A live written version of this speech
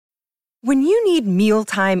When you need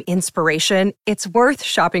mealtime inspiration, it's worth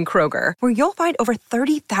shopping Kroger, where you'll find over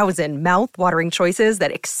 30,000 mouth-watering choices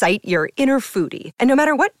that excite your inner foodie. And no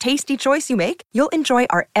matter what tasty choice you make, you'll enjoy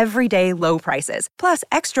our everyday low prices, plus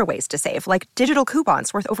extra ways to save, like digital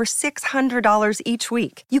coupons worth over $600 each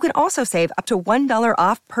week. You can also save up to $1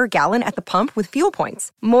 off per gallon at the pump with fuel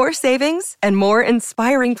points. More savings and more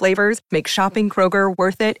inspiring flavors make shopping Kroger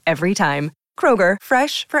worth it every time. Kroger,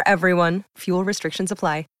 fresh for everyone. Fuel restrictions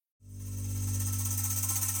apply.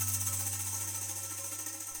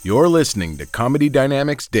 You're listening to Comedy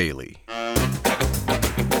Dynamics Daily.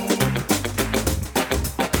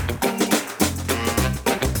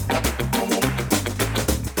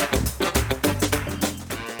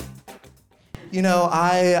 You know,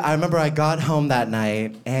 I remember I got home that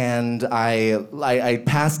night and I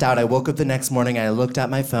passed out. I woke up the next morning, I looked at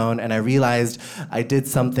my phone, and I realized I did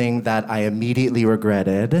something that I immediately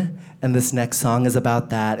regretted. And this next song is about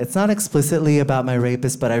that. It's not explicitly about my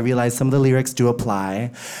rapist, but I realized some of the lyrics do apply.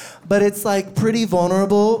 But it's like pretty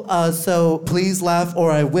vulnerable, so please laugh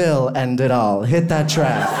or I will end it all. Hit that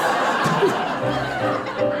track.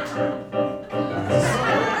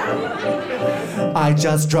 I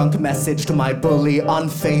just drunk messaged my bully on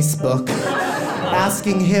Facebook,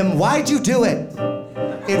 asking him, why'd you do it?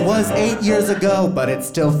 It was 8 years ago, but it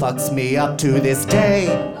still fucks me up to this day.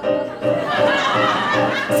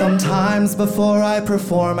 Sometimes before I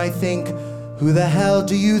perform, I think, who the hell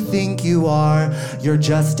do you think you are? You're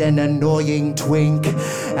just an annoying twink,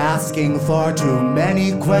 asking far too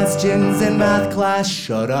many questions in math class.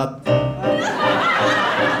 Shut up.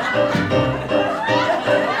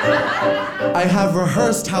 I have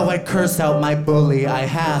rehearsed how I'd curse out my bully, I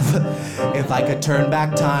have. If I could turn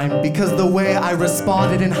back time, because the way I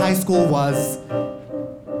responded in high school was,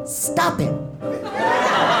 stop it.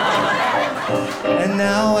 And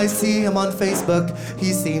now I see him on Facebook,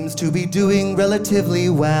 he seems to be doing relatively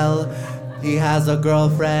well. He has a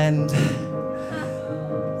girlfriend.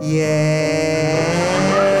 Yay!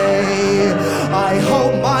 I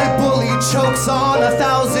hope my bully chokes on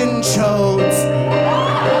 1,000 chodes.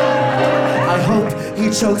 I hope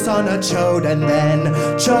he chokes on a chode and then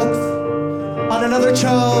chokes on another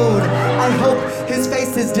chode. I hope his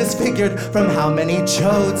face is disfigured from how many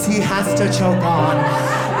chodes he has to choke on.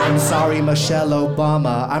 I'm sorry, Michelle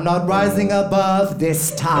Obama, I'm not rising above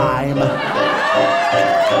this time.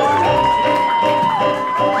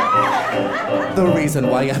 The reason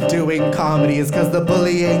why I'm doing comedy is because the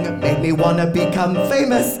bullying made me want to become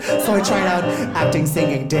famous. So I tried out acting,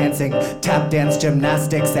 singing, dancing, tap dance,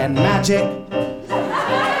 gymnastics, and magic.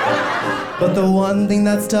 But the one thing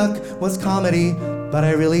that stuck was comedy. But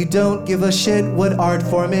I really don't give a shit what art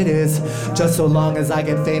form it is, just so long as I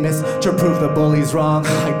get famous to prove the bully's wrong.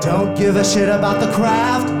 I don't give a shit about the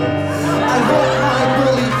craft. I hope my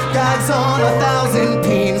bully gags on 1,000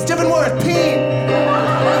 peens. Different word, peen.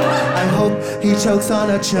 I hope he chokes on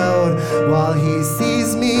a chode while he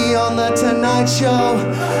sees me on the Tonight Show.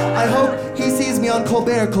 I hope he sees me on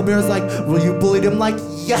Colbert. Colbert's like, well, you bullied him? Like,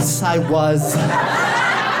 yes, I was.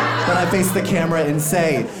 But I face the camera and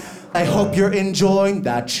say, I hope you're enjoying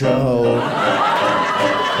that show.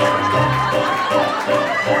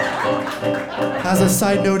 As a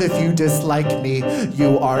side note, if you dislike me,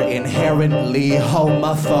 you are inherently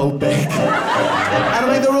homophobic. I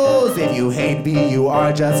don't make the rules. If you hate me, you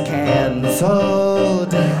are just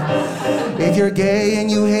canceled. If you're gay and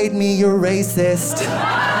you hate me, you're racist.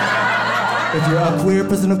 If you're a queer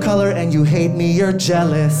person of color and you hate me, you're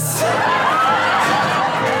jealous.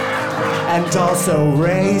 And also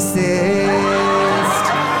racist.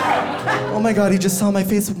 Oh my God, he just saw my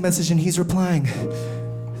Facebook message and he's replying.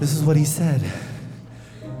 This is what he said.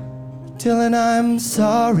 Dylan, I'm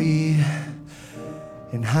sorry.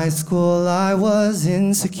 In high school I was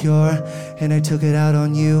insecure and I took it out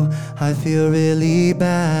on you. I feel really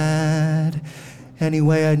bad.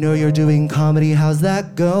 Anyway, I know you're doing comedy, how's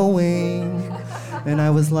that going? And I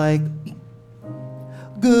was like,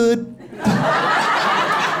 good.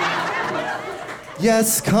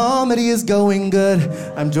 Yes, comedy is going good.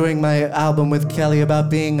 I'm doing my album with Kelly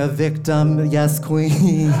about being a victim. Yes,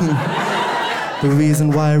 queen. The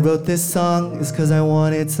reason why I wrote this song is because I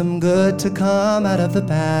wanted some good to come out of the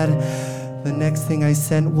bad. The next thing I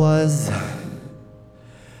sent was,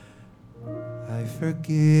 I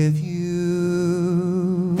forgive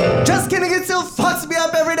you. Just kidding, it still fucks me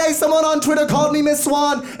up every day. Someone on Twitter called me Miss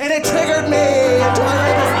Swan, and it triggered me into my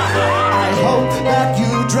rapist. I hope that you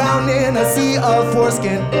drown in a sea of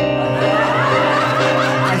foreskin.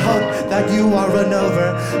 I hope that you are run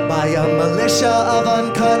over by a militia of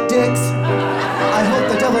uncut dicks. I hope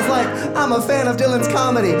the devil's like, I'm a fan of Dylan's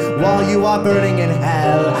comedy, while you are burning in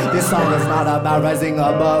hell. This song is not about rising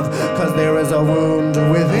above, 'cause there is a wound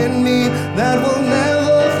within me that will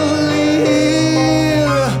never fully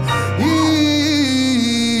heal.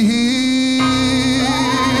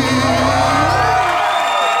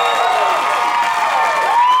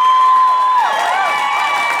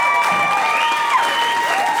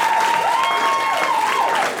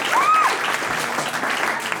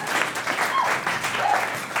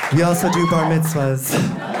 We also do bar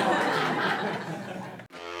mitzvahs.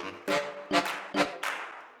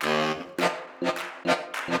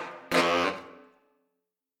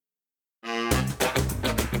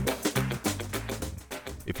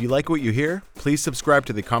 If you like what you hear, please subscribe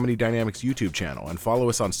to the Comedy Dynamics YouTube channel and follow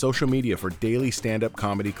us on social media for daily stand-up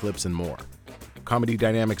comedy clips and more. Comedy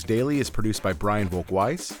Dynamics Daily is produced by Brian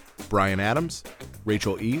Volk-Weiss, Brian Adams,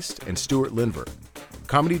 Rachel East, and Stuart Lindver.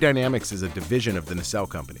 Comedy Dynamics is a division of the Nacelle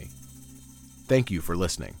Company. Thank you for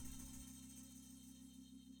listening.